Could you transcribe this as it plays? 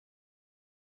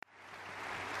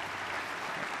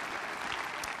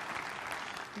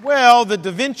Well, the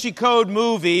Da Vinci Code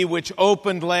movie, which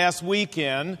opened last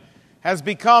weekend, has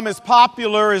become as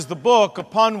popular as the book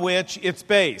upon which it's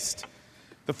based.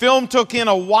 The film took in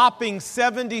a whopping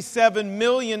 $77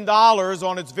 million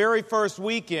on its very first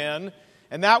weekend,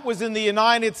 and that was in the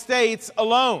United States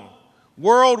alone.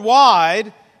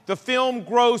 Worldwide, the film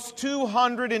grossed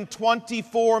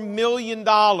 $224 million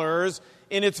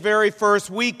in its very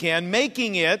first weekend,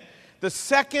 making it the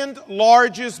second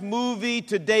largest movie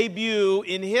to debut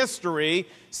in history,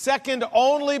 second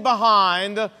only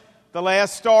behind the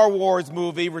last Star Wars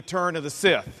movie, Return of the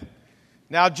Sith.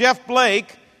 Now, Jeff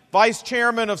Blake, vice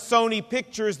chairman of Sony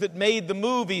Pictures that made the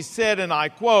movie, said, and I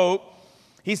quote,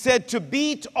 he said, "To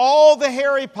beat all the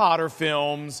Harry Potter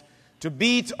films, to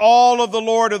beat all of the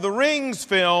Lord of the Rings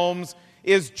films,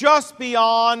 is just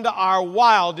beyond our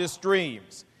wildest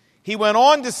dreams." He went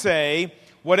on to say,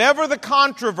 whatever the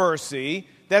controversy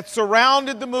that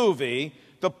surrounded the movie,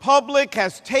 the public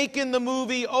has taken the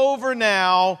movie over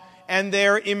now, and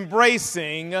they're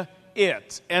embracing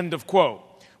it. End of quote.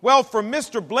 Well, from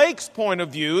Mr. Blake's point of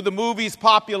view, the movie's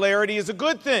popularity is a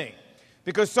good thing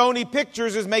because Sony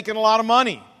Pictures is making a lot of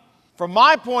money. From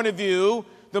my point of view,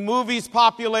 the movie's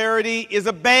popularity is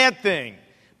a bad thing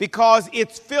because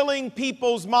it's filling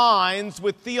people's minds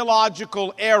with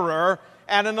theological error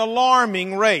at an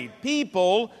alarming rate.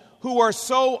 People who are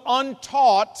so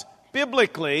untaught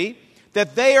biblically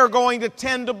that they are going to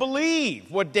tend to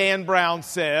believe what Dan Brown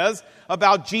says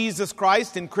about Jesus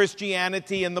Christ and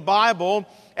Christianity and the Bible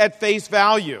at face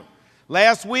value.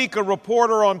 Last week, a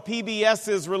reporter on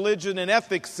PBS's Religion and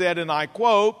Ethics said, and I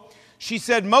quote, she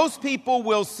said, "Most people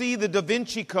will see the Da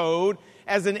Vinci Code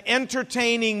as an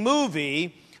entertaining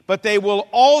movie, but they will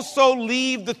also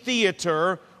leave the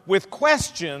theater with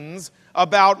questions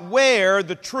about where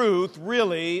the truth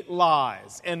really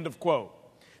lies." End of quote.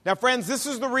 Now, friends, this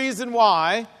is the reason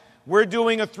why we're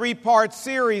doing a three-part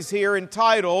series here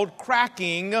entitled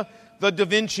Cracking the Da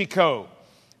Vinci Code.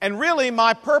 And really,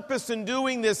 my purpose in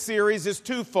doing this series is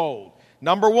twofold.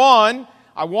 Number one,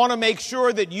 I want to make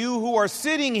sure that you who are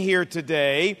sitting here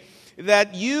today,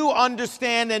 that you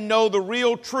understand and know the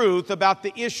real truth about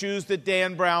the issues that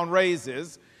Dan Brown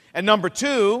raises. And number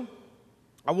two,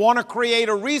 I want to create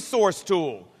a resource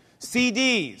tool,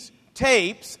 CDs,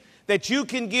 tapes, that you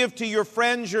can give to your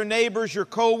friends, your neighbors, your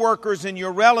coworkers, and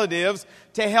your relatives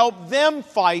to help them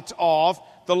fight off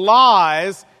the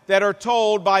lies that are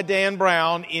told by Dan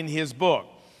Brown in his book.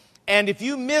 And if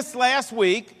you missed last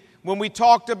week when we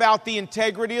talked about the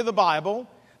integrity of the Bible,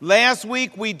 last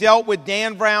week we dealt with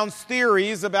Dan Brown's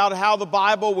theories about how the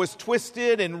Bible was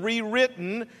twisted and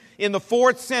rewritten in the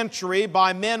 4th century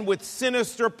by men with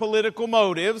sinister political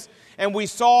motives, and we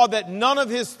saw that none of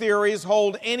his theories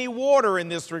hold any water in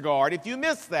this regard. If you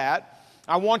missed that,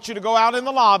 I want you to go out in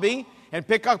the lobby and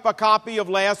pick up a copy of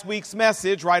last week's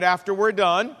message right after we're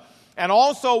done. And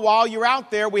also, while you're out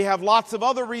there, we have lots of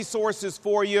other resources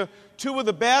for you. Two of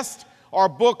the best are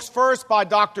books, first by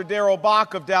Dr. Darrell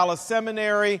Bock of Dallas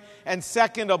Seminary, and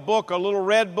second, a little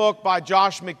red book by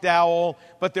Josh McDowell.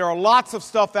 But there are lots of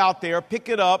stuff out there. Pick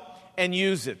it up and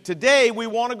use it. Today, we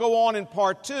want to go on in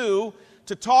part 2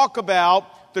 to talk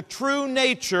about the true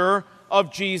nature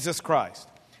of Jesus Christ.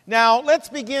 Now, let's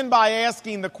begin by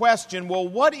asking the question, well,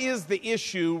 what is the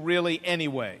issue really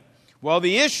anyway? Well,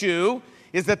 the issue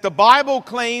is that the Bible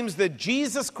claims that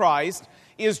Jesus Christ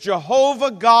is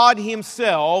Jehovah God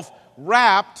Himself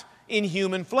wrapped in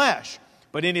human flesh.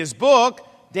 But in his book,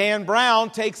 Dan Brown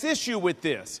takes issue with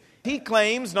this. He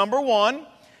claims, number one,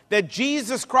 that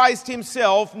Jesus Christ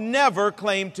Himself never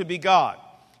claimed to be God.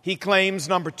 He claims,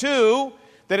 number two,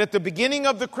 that at the beginning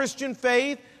of the Christian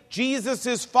faith,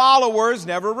 Jesus' followers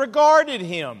never regarded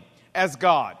Him as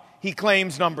God. He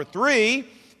claims, number three,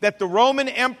 that the Roman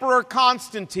Emperor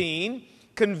Constantine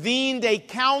convened a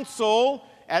council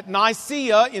at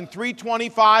Nicaea in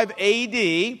 325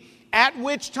 AD, at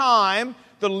which time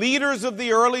the leaders of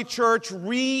the early church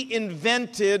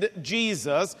reinvented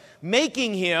Jesus,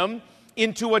 making Him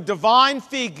into a divine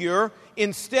figure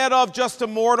instead of just a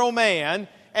mortal man,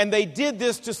 and they did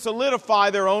this to solidify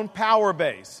their own power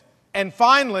base. And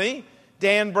finally,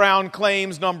 Dan Brown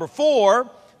claims, number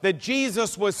four, that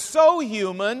Jesus was so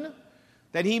human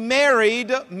that He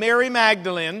married Mary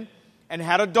Magdalene and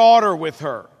had a daughter with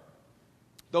her.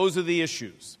 Those are the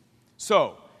issues.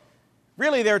 So,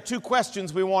 really there are two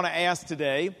questions we want to ask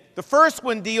today. The first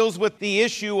one deals with the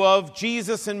issue of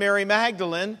Jesus and Mary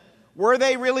Magdalene. Were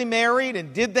they really married,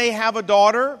 and did they have a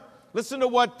daughter? Listen to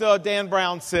what Dan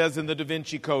Brown says in the Da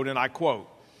Vinci Code, and I quote.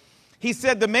 He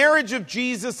said, "The marriage of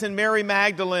Jesus and Mary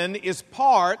Magdalene is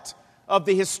part of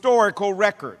the historical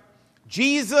record.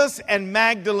 Jesus and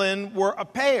Magdalene were a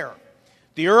pair.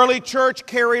 The early church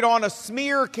carried on a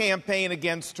smear campaign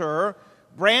against her,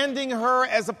 branding her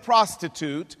as a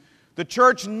prostitute. The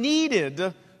church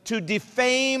needed to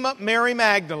defame Mary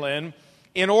Magdalene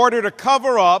in order to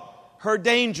cover up her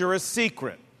dangerous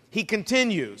secret. He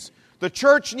continues, the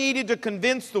church needed to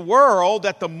convince the world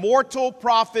that the mortal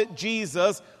prophet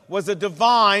Jesus was a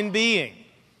divine being.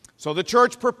 So the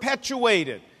church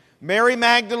perpetuated Mary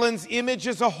Magdalene's image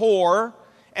as a whore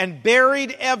and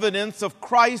buried evidence of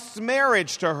Christ's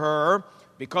marriage to her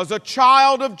because a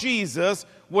child of Jesus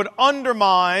would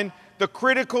undermine the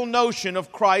critical notion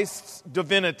of Christ's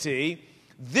divinity.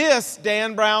 This,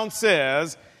 Dan Brown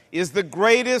says, is the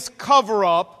greatest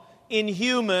cover-up in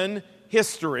human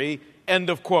history, end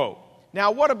of quote.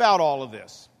 Now, what about all of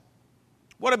this?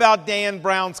 What about Dan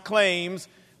Brown's claims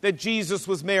that Jesus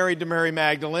was married to Mary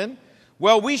Magdalene?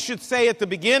 Well, we should say at the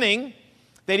beginning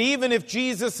that even if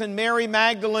Jesus and Mary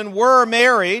Magdalene were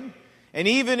married, and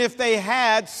even if they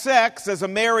had sex as a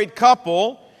married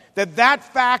couple, that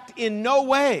fact in no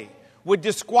way would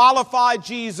disqualify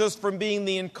Jesus from being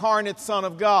the incarnate Son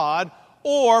of God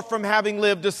or from having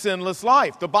lived a sinless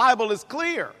life. The Bible is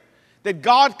clear that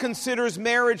God considers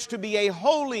marriage to be a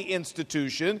holy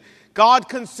institution. God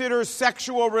considers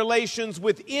sexual relations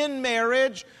within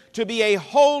marriage to be a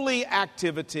holy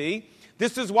activity.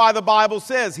 This is why the Bible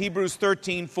says, Hebrews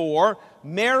 13:4,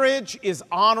 marriage is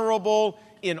honorable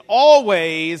in all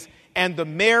ways, and the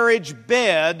marriage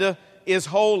bed is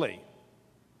holy.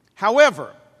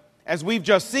 However, as we've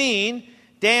just seen,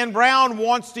 Dan Brown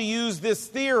wants to use this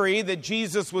theory that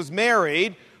Jesus was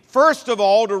married, first of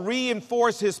all, to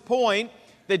reinforce his point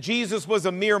that Jesus was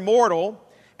a mere mortal,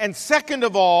 and second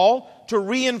of all, to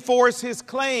reinforce his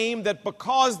claim that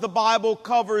because the Bible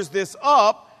covers this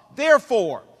up,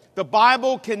 therefore, the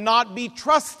Bible cannot be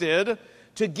trusted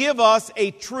to give us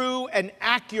a true and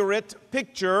accurate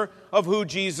picture of who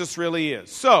Jesus really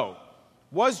is. So,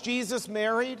 was Jesus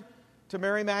married to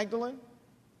Mary Magdalene?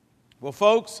 Well,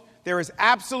 folks, there is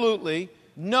absolutely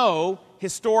no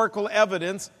historical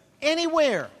evidence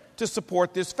anywhere to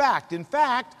support this fact. In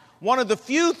fact, one of the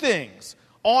few things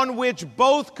on which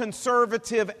both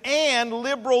conservative and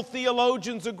liberal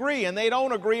theologians agree, and they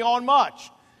don't agree on much,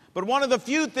 but one of the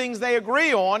few things they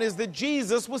agree on is that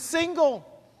Jesus was single.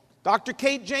 Dr.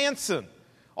 Kate Jansen,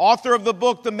 author of the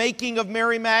book The Making of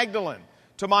Mary Magdalene,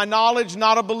 to my knowledge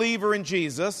not a believer in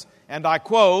Jesus, and I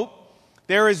quote,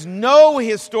 there is no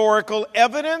historical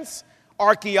evidence,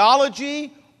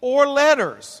 archaeology, or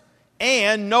letters,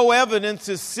 and no evidence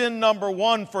is sin number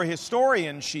one for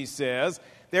historians, she says.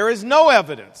 There is no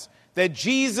evidence that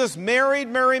Jesus married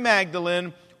Mary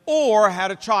Magdalene or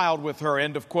had a child with her,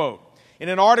 end of quote. In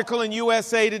an article in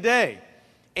USA Today,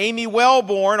 Amy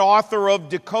Wellborn, author of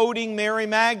Decoding Mary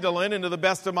Magdalene, and to the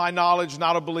best of my knowledge,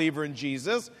 not a believer in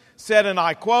Jesus, said, and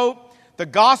I quote, the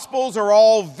Gospels are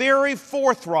all very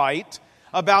forthright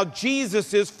about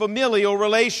Jesus' familial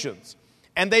relations,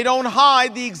 and they don't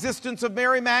hide the existence of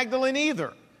Mary Magdalene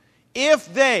either.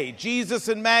 If they, Jesus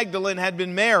and Magdalene, had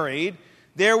been married,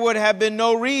 there would have been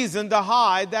no reason to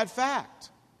hide that fact.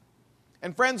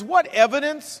 And friends, what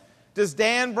evidence does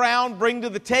Dan Brown bring to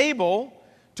the table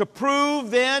to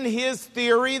prove then his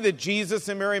theory that Jesus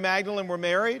and Mary Magdalene were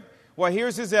married? Well,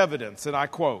 here's his evidence, and I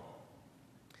quote,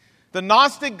 the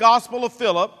Gnostic Gospel of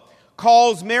Philip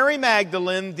calls Mary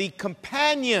Magdalene the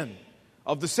companion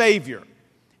of the Savior.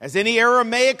 As any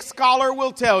Aramaic scholar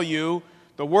will tell you,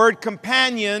 the word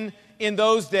companion in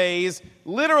those days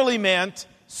literally meant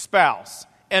spouse,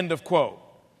 end of quote.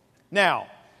 Now,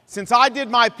 since I did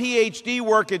my PhD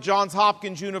work at Johns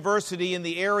Hopkins University in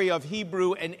the area of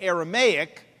Hebrew and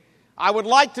Aramaic, I would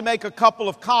like to make a couple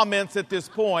of comments at this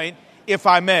point, if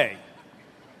I may.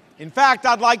 In fact,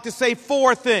 I'd like to say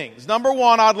four things. Number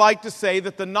one, I'd like to say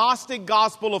that the Gnostic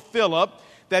Gospel of Philip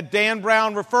that Dan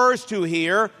Brown refers to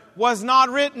here was not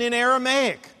written in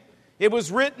Aramaic. It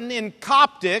was written in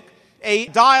Coptic, a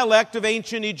dialect of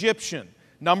ancient Egyptian.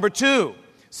 Number two,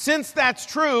 since that's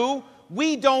true,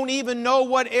 we don't even know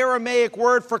what Aramaic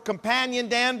word for companion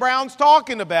Dan Brown's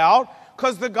talking about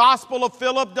because the Gospel of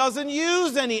Philip doesn't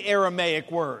use any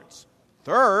Aramaic words.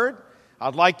 Third,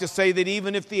 I'd like to say that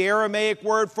even if the Aramaic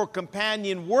word for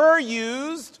companion were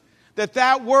used,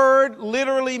 that word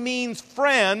literally means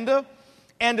friend,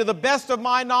 and to the best of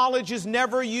my knowledge is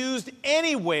never used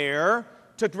anywhere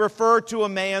to refer to a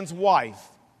man's wife.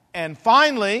 And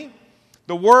finally,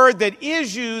 the word that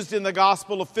is used in the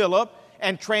Gospel of Philip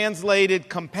and translated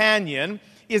companion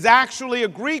is actually a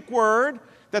Greek word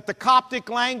that the Coptic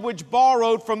language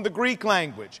borrowed from the Greek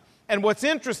language. And what's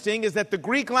interesting is that the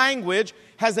Greek language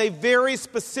has a very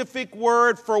specific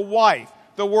word for wife,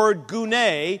 the word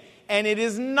gune, and it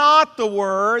is not the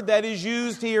word that is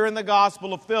used here in the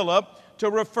Gospel of Philip to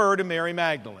refer to Mary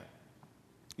Magdalene.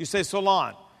 You say,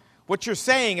 Solon, what you're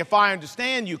saying, if I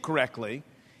understand you correctly,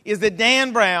 is that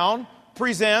Dan Brown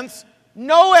presents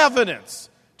no evidence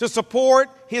to support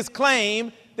his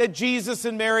claim that Jesus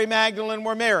and Mary Magdalene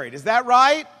were married. Is that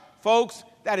right? Folks,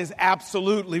 that is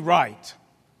absolutely right.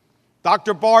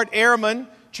 Dr. Bart Ehrman,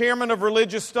 chairman of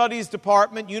Religious Studies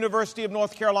Department, University of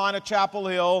North Carolina, Chapel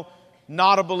Hill,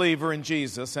 not a believer in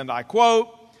Jesus. And I quote,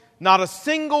 "Not a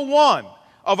single one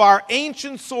of our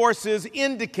ancient sources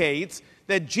indicates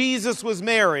that Jesus was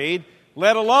married,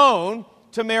 let alone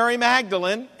to Mary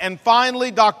Magdalene." And finally,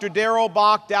 Dr. Darrell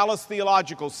Bach, Dallas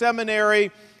Theological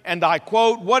Seminary, and I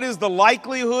quote, "What is the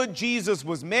likelihood Jesus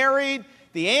was married?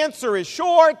 The answer is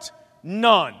short,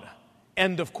 none."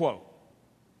 End of quote.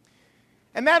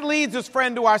 And that leads us,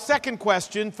 friend, to our second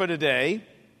question for today,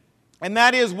 and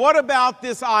that is, what about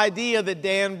this idea that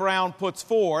Dan Brown puts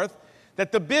forth,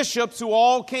 that the bishops who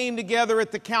all came together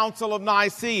at the Council of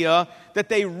Nicaea, that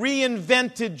they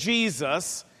reinvented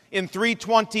Jesus in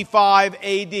 325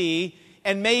 AD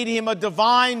and made him a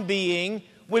divine being,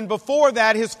 when before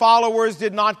that his followers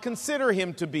did not consider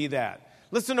him to be that?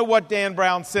 Listen to what Dan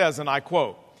Brown says, and I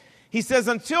quote. He says,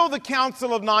 "Until the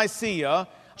Council of Nicaea,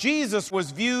 Jesus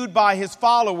was viewed by his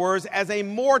followers as a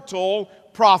mortal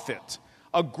prophet,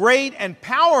 a great and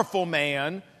powerful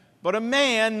man, but a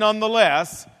man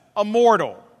nonetheless, a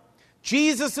mortal.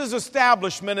 Jesus'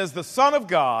 establishment as the Son of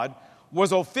God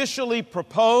was officially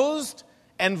proposed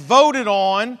and voted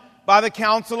on by the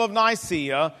Council of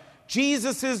Nicaea.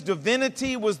 Jesus'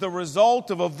 divinity was the result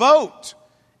of a vote,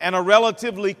 and a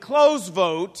relatively close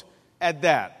vote at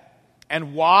that.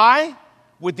 And why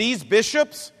would these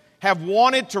bishops have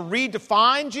wanted to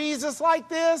redefine Jesus like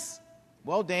this?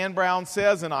 Well, Dan Brown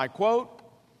says, and I quote,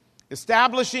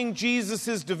 "Establishing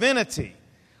Jesus' divinity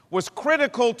was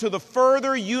critical to the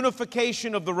further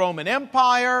unification of the Roman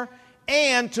Empire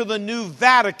and to the new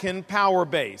Vatican power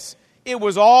base. It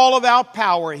was all about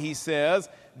power," he says.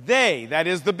 They, that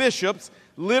is the bishops,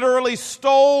 literally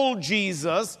stole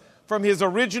Jesus from his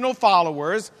original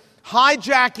followers,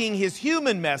 hijacking his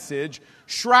human message,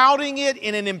 shrouding it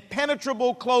in an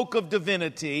impenetrable cloak of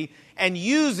divinity, and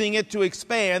using it to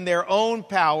expand their own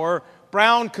power.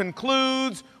 Brown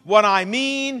concludes, "What I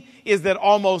mean is that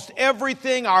almost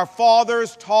everything our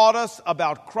fathers taught us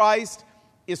about Christ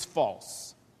is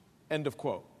false." End of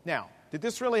quote. Now, did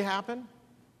this really happen?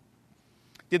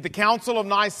 Did the Council of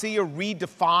Nicaea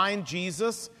redefine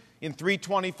Jesus in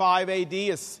 325 AD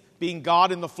as being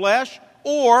God in the flesh?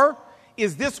 Or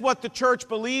is this what the church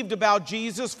believed about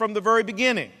Jesus from the very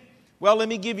beginning? Well, let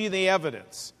me give you the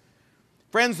evidence.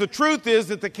 Friends, the truth is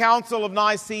that the Council of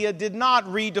Nicaea did not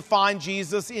redefine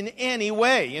Jesus in any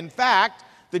way. In fact,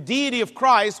 the deity of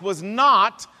Christ was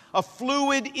not a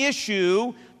fluid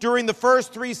issue during the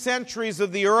first 3 centuries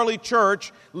of the early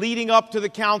church leading up to the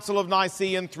Council of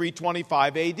Nicaea in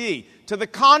 325 AD. To the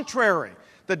contrary,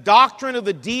 the doctrine of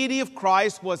the deity of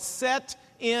Christ was set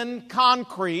in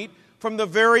concrete from the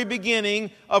very beginning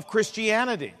of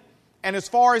Christianity. And as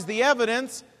far as the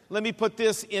evidence, let me put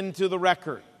this into the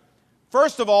record.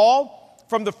 First of all,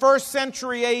 from the 1st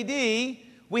century AD,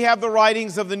 we have the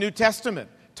writings of the New Testament.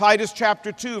 Titus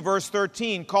chapter 2, verse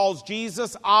 13 calls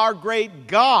Jesus our great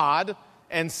God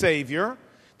and Savior.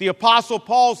 The Apostle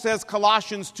Paul says,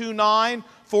 Colossians 2:9,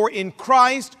 "For in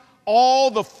Christ all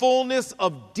the fullness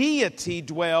of deity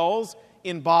dwells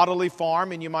in bodily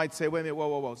form." And you might say, wait a minute,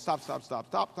 whoa, stop.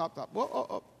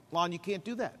 Whoa. Lon, you can't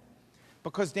do that.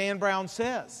 Because Dan Brown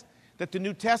says that the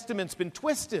New Testament's been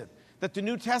twisted, that the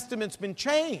New Testament's been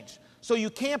changed. So you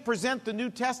can't present the New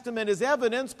Testament as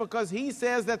evidence because he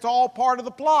says that's all part of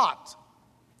the plot.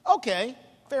 Okay,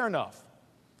 fair enough.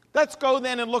 Let's go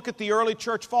then and look at the early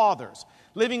church fathers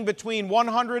living between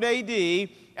 100 AD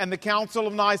and the Council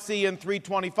of Nicaea in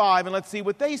 325, and let's see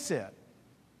what they said.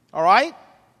 All right?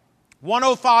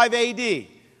 105 AD,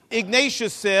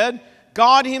 Ignatius said,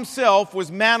 "God himself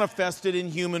was manifested in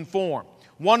human form."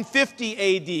 150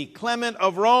 AD, Clement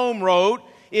of Rome wrote,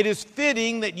 "It is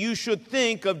fitting that you should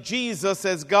think of Jesus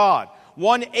as God."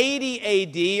 180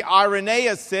 AD,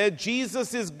 Irenaeus said,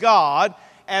 "Jesus is God,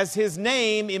 as his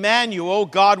name, Emmanuel,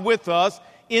 God with us,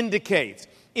 indicates."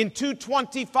 In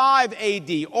 225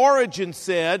 AD, Origen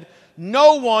said,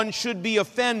 "No one should be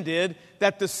offended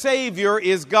that the Savior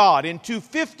is God." In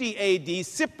 250 AD,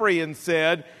 Cyprian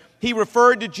said, he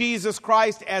referred to Jesus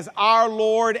Christ as our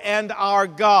Lord and our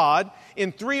God.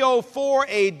 In 304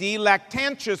 AD,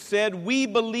 Lactantius said, "We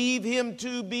believe him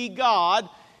to be God."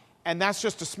 And that's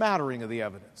just a smattering of the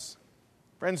evidence.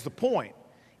 Friends, the point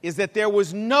is that there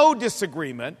was no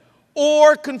disagreement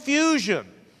or confusion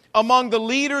among the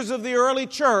leaders of the early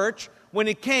church when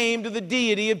it came to the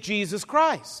deity of Jesus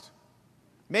Christ.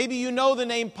 Maybe you know the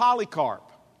name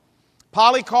Polycarp.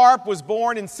 Polycarp was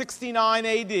born in 69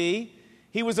 A.D.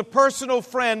 He was a personal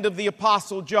friend of the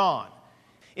Apostle John.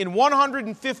 In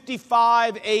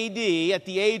 155 A.D., at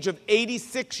the age of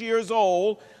 86 years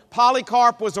old,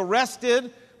 Polycarp was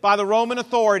arrested by the Roman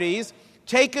authorities,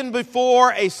 taken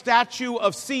before a statue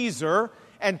of Caesar,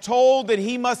 and told that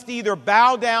he must either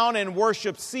bow down and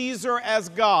worship Caesar as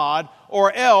God,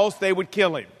 or else they would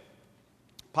kill him.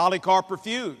 Polycarp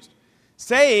refused,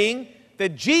 saying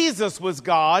that Jesus was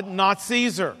God, not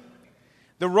Caesar.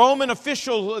 The Roman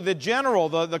official, the general,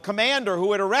 the commander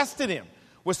who had arrested him,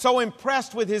 was so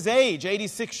impressed with his age,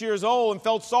 86 years old, and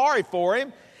felt sorry for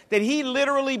him, that he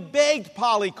literally begged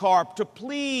Polycarp to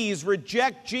please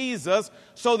reject Jesus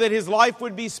so that his life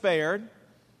would be spared.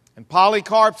 And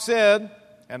Polycarp said,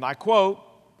 and I quote,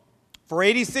 "For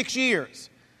 86 years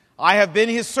I have been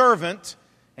his servant,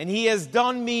 and he has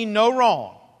done me no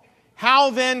wrong. How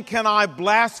then can I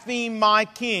blaspheme my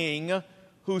king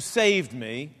who saved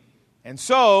me?" And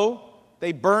so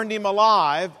they burned him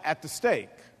alive at the stake.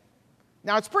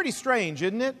 Now, it's pretty strange,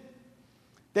 isn't it,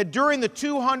 that during the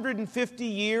 250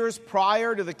 years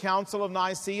prior to the Council of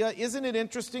Nicaea, isn't it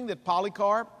interesting that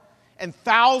Polycarp and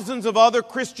thousands of other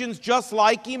Christians just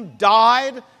like him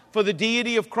died for the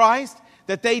deity of Christ?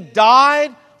 That they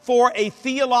died for a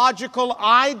theological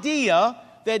idea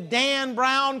that Dan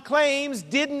Brown claims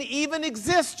didn't even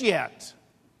exist yet.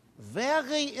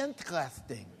 Very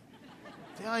interesting.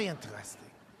 Very interesting.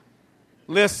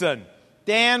 Listen,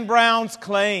 Dan Brown's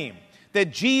claim that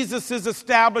Jesus'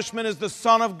 establishment as the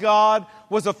Son of God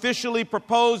was officially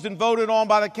proposed and voted on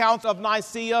by the Council of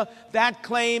Nicaea, that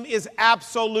claim is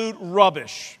absolute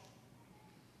rubbish.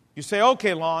 You say,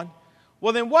 okay, Lon,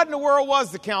 well then what in the world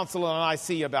was the Council of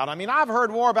Nicaea about? I mean, I've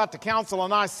heard more about the Council of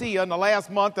Nicaea in the last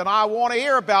month than I want to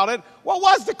hear about it. What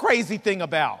was the crazy thing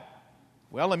about?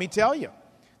 Well, let me tell you.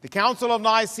 The Council of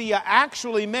Nicaea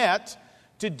actually met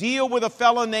to deal with a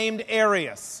fellow named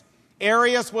Arius.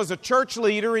 Arius was a church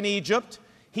leader in Egypt.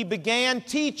 He began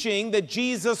teaching that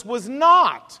Jesus was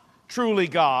not truly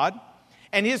God,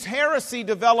 and his heresy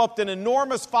developed an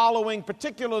enormous following,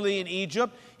 particularly in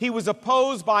Egypt. He was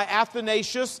opposed by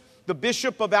Athanasius, the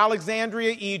bishop of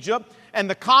Alexandria, Egypt, and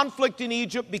the conflict in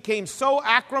Egypt became so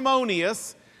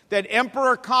acrimonious that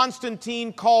Emperor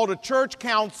Constantine called a church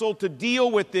council to deal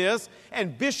with this,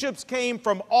 and bishops came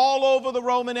from all over the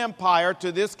Roman Empire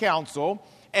to this council.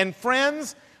 And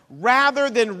friends, rather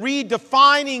than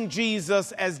redefining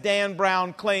Jesus as Dan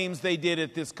Brown claims they did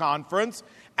at this conference,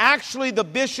 actually the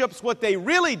bishops, what they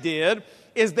really did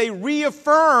is they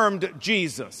reaffirmed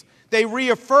Jesus. They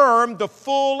reaffirmed the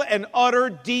full and utter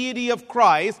deity of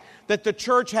Christ that the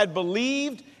church had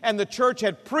believed and the church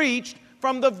had preached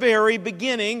from the very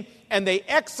beginning, and they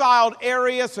exiled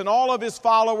Arius and all of his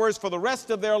followers for the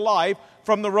rest of their life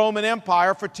from the Roman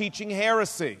Empire for teaching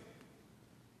heresy.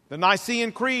 The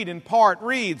Nicene Creed in part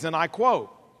reads, and I quote,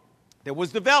 that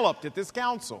was developed at this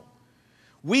council: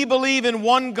 "We believe in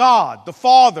one God, the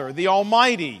Father, the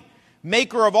Almighty,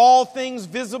 maker of all things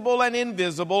visible and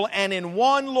invisible, and in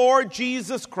one Lord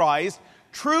Jesus Christ,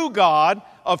 true God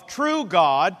of true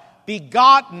God,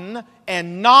 begotten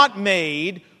and not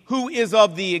made, who is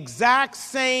of the exact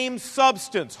same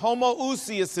substance,"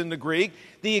 homoousios in the Greek,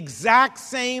 the exact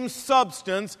same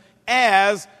substance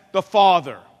as the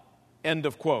Father. End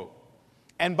of quote.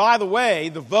 And by the way,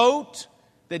 the vote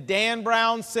that Dan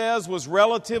Brown says was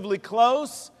relatively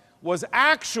close was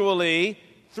actually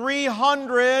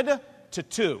 300 to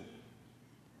 2.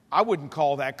 I wouldn't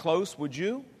call that close, would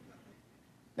you?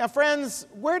 Now, friends,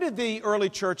 where did the early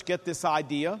church get this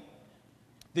idea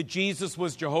that Jesus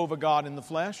was Jehovah God in the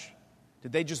flesh?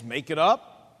 Did they just make it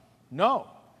up? No.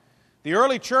 The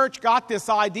early church got this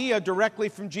idea directly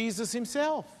from Jesus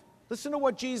himself. Listen to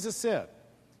what Jesus said.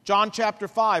 John chapter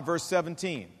 5, verse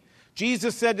 17.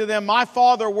 Jesus said to them, "My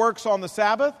Father works on the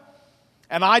Sabbath,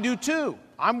 and I do too.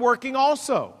 I'm working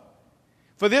also."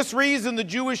 For this reason, the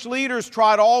Jewish leaders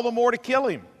tried all the more to kill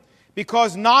him,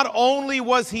 because not only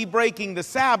was he breaking the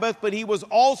Sabbath, but he was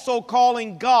also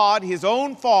calling God his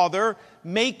own Father,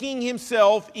 making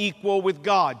himself equal with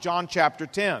God. John chapter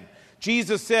 10.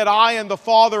 Jesus said, "I and the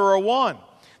Father are one."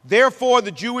 Therefore,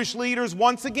 the Jewish leaders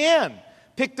once again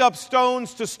picked up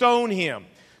stones to stone him.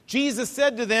 Jesus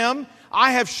said to them,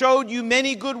 "I have showed you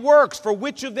many good works. For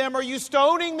which of them are you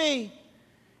stoning me?"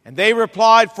 And they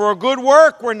replied, "For a good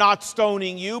work we're not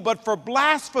stoning you, but for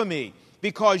blasphemy,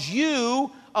 because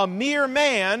you, a mere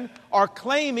man, are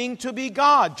claiming to be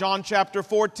God." John chapter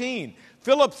 14.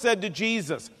 Philip said to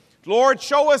Jesus, "Lord,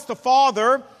 show us the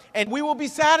Father, and we will be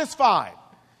satisfied."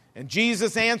 And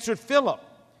Jesus answered Philip,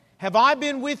 "Have I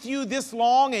been with you this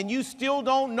long, and you still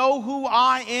don't know who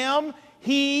I am?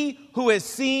 He who has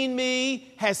seen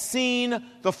me has seen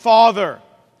the Father."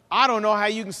 I don't know how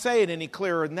you can say it any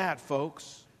clearer than that,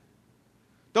 folks.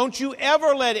 Don't you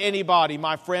ever let anybody,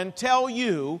 my friend, tell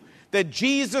you that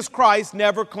Jesus Christ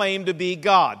never claimed to be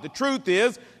God. The truth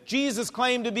is, Jesus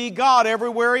claimed to be God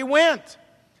everywhere he went.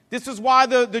 This is why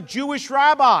the Jewish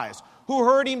rabbis who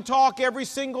heard him talk every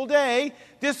single day,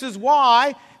 this is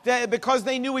why, because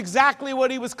they knew exactly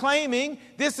what he was claiming,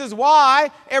 this is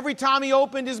why every time he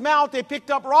opened his mouth, they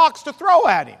picked up rocks to throw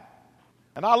at him.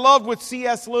 And I love what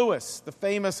C.S. Lewis, the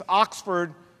famous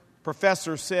Oxford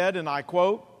professor, said, and I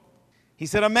quote, he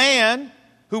said, "A man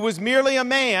who was merely a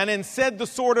man and said the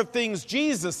sort of things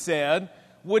Jesus said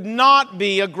would not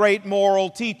be a great moral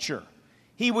teacher.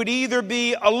 He would either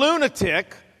be a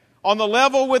lunatic on the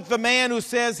level with the man who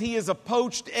says he is a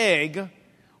poached egg,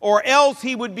 or else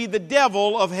he would be the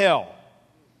devil of hell.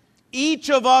 Each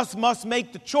of us must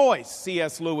make the choice,"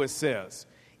 C.S. Lewis says.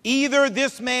 "Either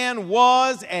this man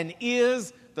was and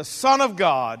is the Son of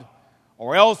God,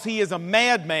 or else he is a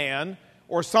madman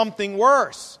or something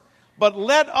worse. But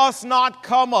let us not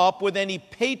come up with any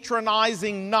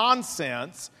patronizing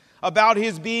nonsense about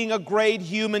his being a great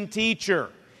human teacher.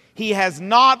 He has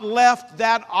not left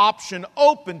that option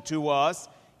open to us.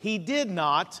 He did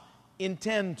not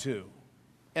intend to."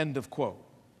 End of quote.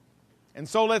 And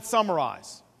so let's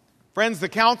summarize. Friends, the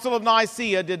Council of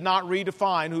Nicaea did not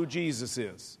redefine who Jesus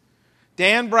is.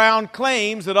 Dan Brown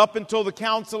claims that up until the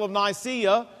Council of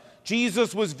Nicaea,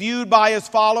 Jesus was viewed by his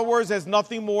followers as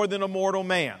nothing more than a mortal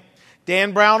man.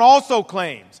 Dan Brown also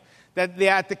claims that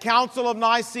at the Council of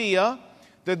Nicaea,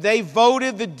 that they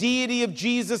voted the deity of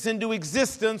Jesus into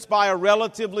existence by a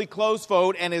relatively close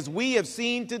vote. And as we have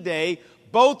seen today,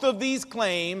 both of these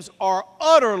claims are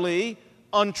utterly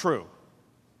untrue.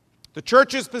 The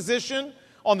church's position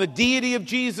on the deity of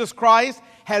Jesus Christ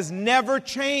has never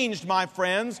changed, my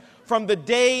friends, from the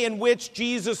day in which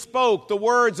Jesus spoke the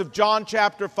words of John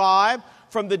chapter 5,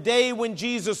 from the day when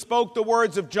Jesus spoke the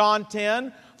words of John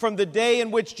 10, from the day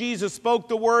in which Jesus spoke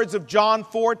the words of John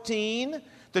 14.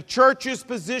 The church's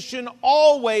position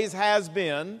always has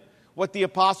been what the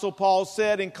Apostle Paul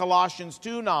said in Colossians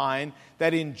 2:9,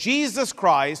 that in Jesus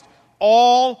Christ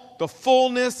all the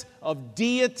fullness of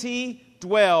deity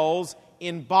dwells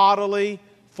in bodily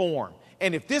form.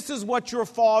 And if this is what your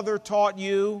father taught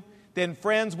you, then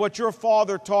friends, what your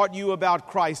father taught you about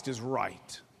Christ is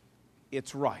right.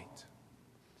 It's right.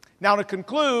 Now to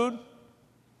conclude,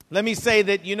 let me say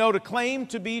that, to claim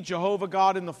to be Jehovah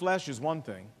God in the flesh is one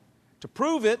thing. To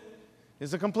prove it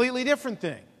is a completely different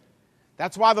thing.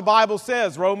 That's why the Bible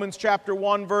says, Romans chapter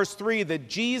 1, verse 3, that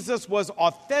Jesus was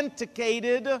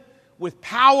authenticated with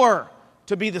power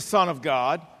to be the Son of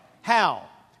God. How?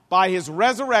 By his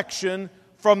resurrection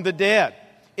from the dead.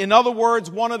 In other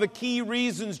words, one of the key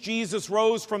reasons Jesus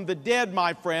rose from the dead,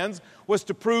 my friends, was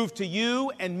to prove to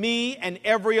you and me and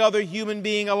every other human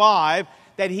being alive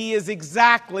that he is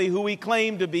exactly who he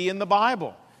claimed to be in the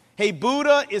Bible. Hey,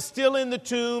 Buddha is still in the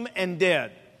tomb and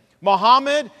dead.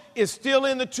 Muhammad is still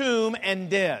in the tomb and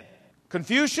dead.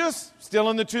 Confucius, still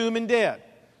in the tomb and dead.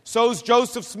 So's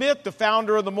Joseph Smith, the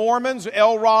founder of the Mormons.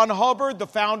 L. Ron Hubbard, the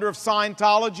founder of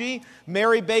Scientology.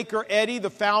 Mary Baker Eddy,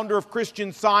 the founder of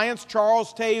Christian Science.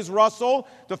 Charles Taze Russell,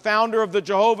 the founder of the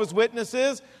Jehovah's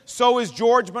Witnesses. So is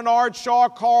George Bernard Shaw,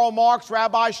 Karl Marx,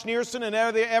 Rabbi Schneerson, and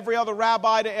every other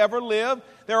rabbi to ever live.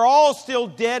 They're all still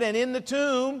dead and in the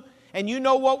tomb. And you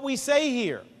know what we say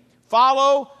here.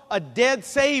 Follow a dead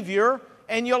Savior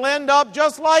and you'll end up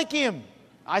just like him.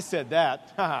 I said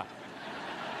that.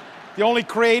 The only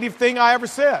creative thing I ever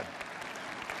said.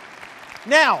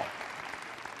 Now,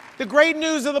 the great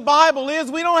news of the Bible is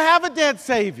we don't have a dead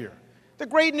Savior. The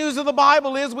great news of the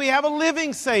Bible is we have a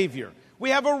living Savior. We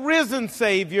have a risen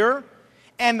Savior.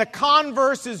 And the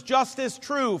converse is just as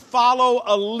true. Follow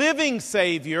a living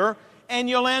Savior and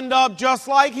you'll end up just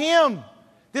like him.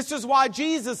 This is why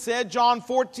Jesus said, John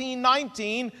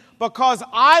 14:19, because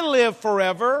I live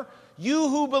forever, you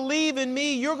who believe in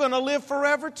me, you're going to live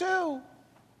forever too.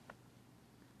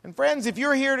 And friends, if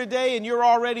you're here today and you're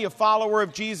already a follower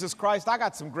of Jesus Christ, I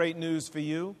got some great news for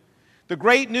you. The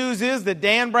great news is that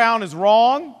Dan Brown is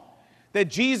wrong, that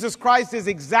Jesus Christ is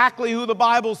exactly who the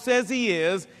Bible says he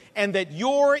is, and that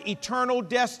your eternal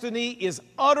destiny is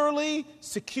utterly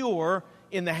secure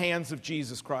in the hands of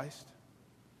Jesus Christ.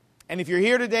 And if you're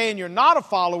here today and you're not a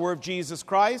follower of Jesus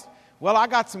Christ, well, I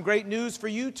got some great news for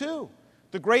you too.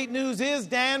 The great news is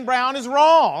Dan Brown is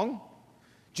wrong.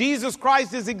 Jesus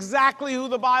Christ is exactly who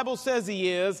the Bible says he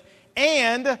is,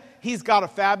 and he's got a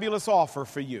fabulous offer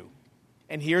for you.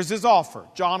 And here's his offer.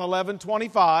 John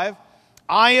 11:25.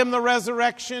 I am the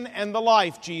resurrection and the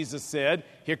life, Jesus said.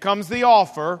 Here comes the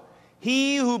offer.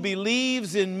 He who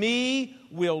believes in me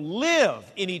will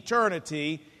live in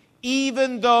eternity,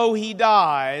 even though he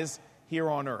dies here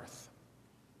on earth.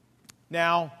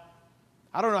 Now,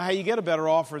 I don't know how you get a better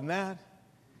offer than that.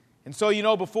 And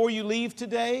so, before you leave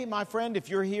today, my friend, if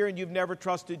you're here and you've never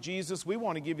trusted Jesus, we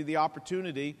want to give you the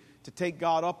opportunity to take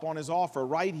God up on his offer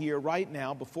right here, right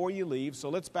now, before you leave. So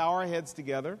let's bow our heads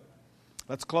together.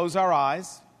 Let's close our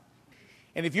eyes.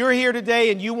 And if you're here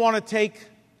today and you want to take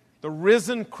the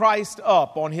risen Christ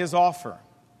up on his offer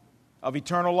of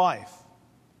eternal life,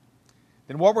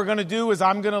 then what we're going to do is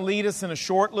I'm going to lead us in a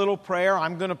short little prayer.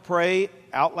 I'm going to pray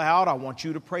out loud. I want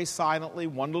you to pray silently,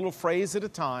 one little phrase at a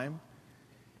time.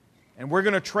 And we're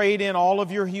going to trade in all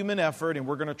of your human effort, and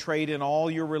we're going to trade in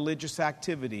all your religious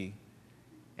activity.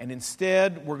 And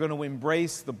instead, we're going to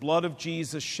embrace the blood of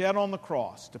Jesus shed on the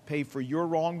cross to pay for your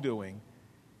wrongdoing.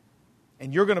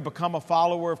 And you're going to become a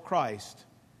follower of Christ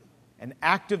and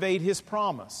activate his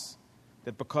promise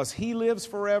that because he lives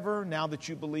forever, now that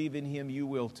you believe in him, you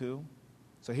will too.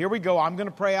 So here we go. I'm going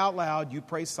to pray out loud. You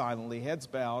pray silently, heads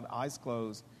bowed, eyes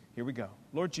closed. Here we go.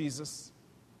 Lord Jesus,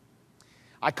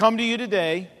 I come to you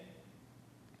today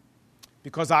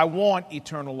because I want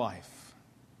eternal life.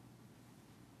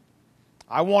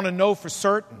 I want to know for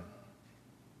certain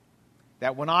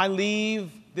that when I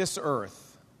leave this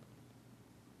earth,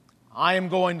 I am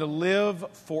going to live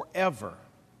forever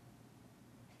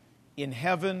in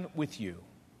heaven with you.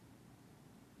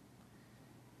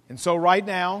 And so right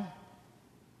now,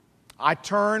 I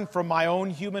turn from my own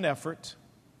human effort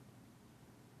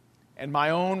and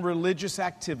my own religious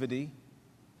activity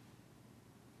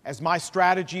as my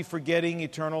strategy for getting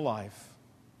eternal life.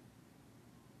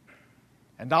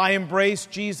 And I embrace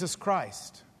Jesus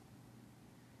Christ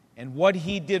and what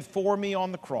he did for me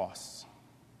on the cross,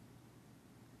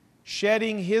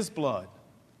 shedding his blood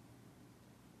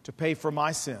to pay for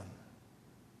my sin.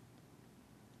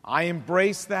 I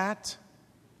embrace that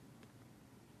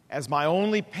as my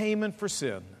only payment for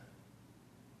sin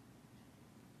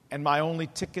and my only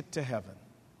ticket to heaven.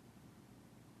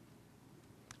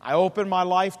 I open my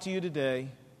life to you today.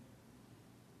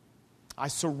 I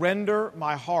surrender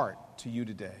my heart to you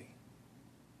today.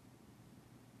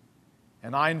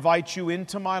 And I invite you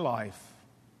into my life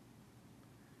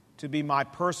to be my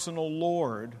personal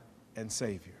Lord and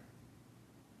Savior.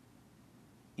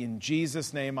 In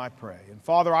Jesus' name I pray. And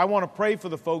Father, I want to pray for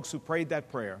the folks who prayed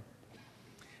that prayer,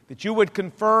 that you would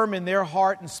confirm in their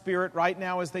heart and spirit right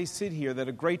now as they sit here that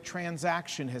a great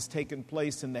transaction has taken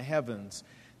place in the heavens,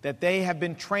 that they have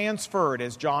been transferred,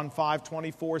 as John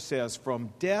 5:24 says,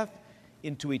 from death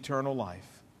into eternal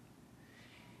life.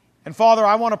 And Father,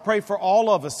 I want to pray for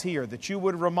all of us here that you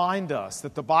would remind us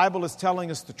that the Bible is telling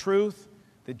us the truth,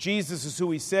 that Jesus is who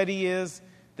he said he is,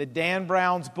 that Dan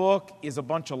Brown's book is a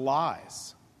bunch of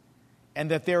lies,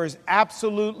 and that there is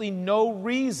absolutely no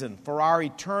reason for our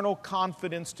eternal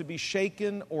confidence to be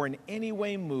shaken or in any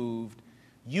way moved.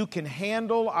 You can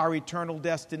handle our eternal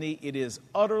destiny. It is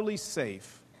utterly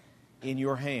safe in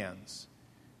your hands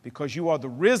because you are the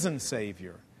risen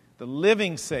Savior, the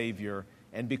living Savior,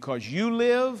 and because you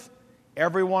live,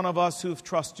 every one of us who've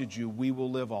trusted you, we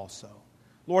will live also.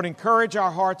 Lord, encourage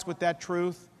our hearts with that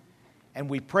truth, and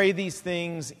we pray these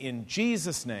things in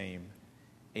Jesus' name.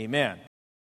 Amen.